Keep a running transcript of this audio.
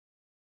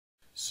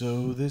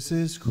So this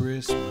is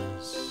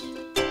Christmas.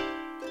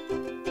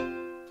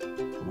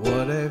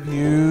 What have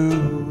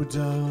you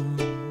done?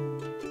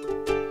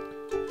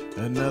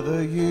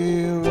 Another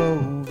year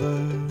over,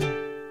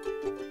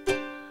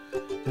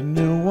 a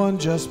new one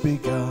just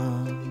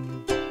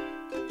begun.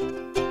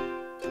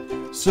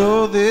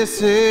 So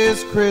this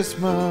is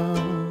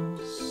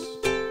Christmas.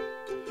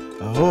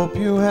 I hope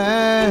you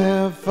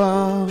have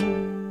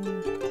fun,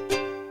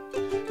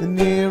 the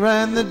near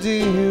and the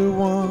dear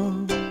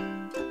one,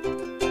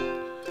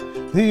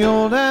 the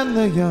old and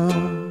the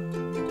young.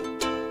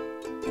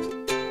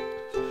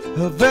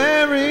 A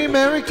very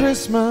Merry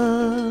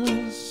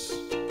Christmas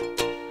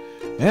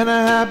and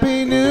a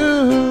Happy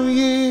New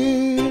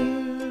Year.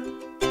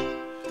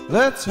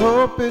 Let's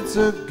hope it's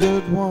a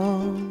good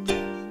one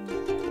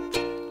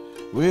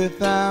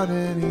without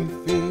any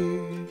fear.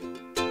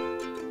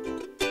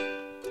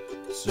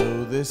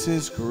 So this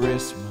is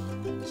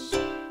Christmas,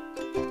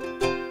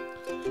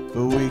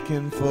 for weak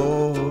and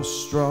for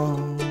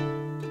strong,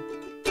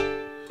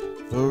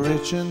 for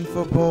rich and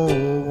for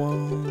poor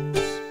ones.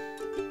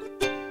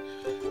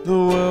 The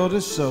world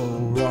is so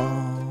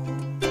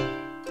wrong,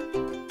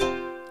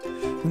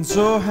 and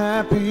so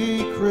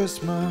happy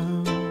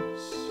Christmas,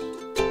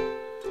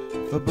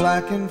 for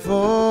black and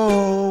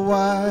for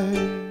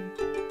white,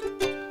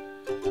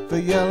 for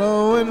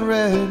yellow and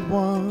red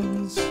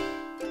ones.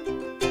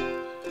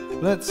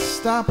 Let's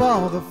stop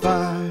all the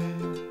fight.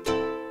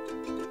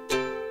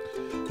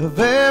 A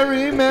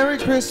very Merry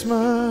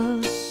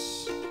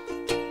Christmas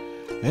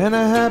and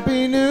a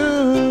Happy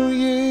New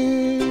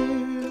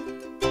Year.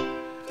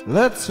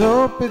 Let's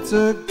hope it's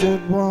a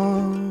good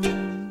one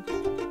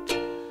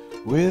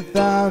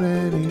without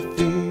any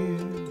fear.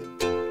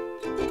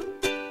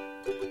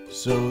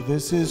 So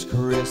this is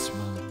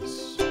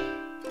Christmas,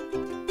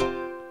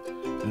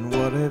 and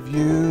what have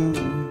you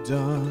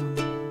done?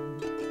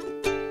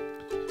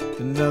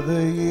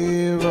 Another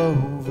year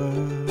over,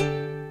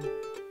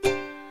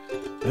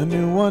 a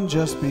new one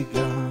just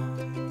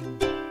begun.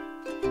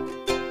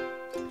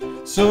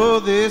 So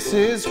this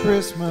is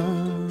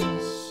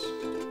Christmas.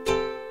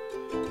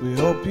 We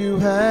hope you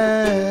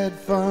had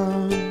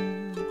fun,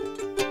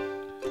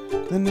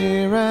 the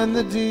near and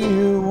the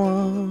dear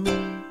one,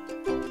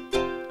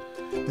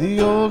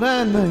 the old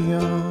and the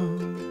young.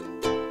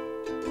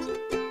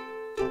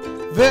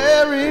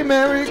 Very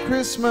Merry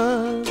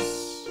Christmas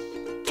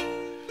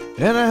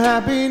and a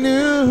Happy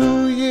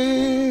New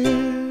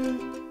Year.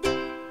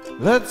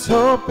 Let's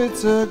hope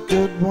it's a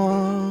good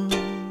one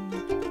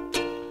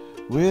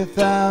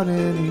without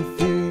any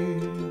fear.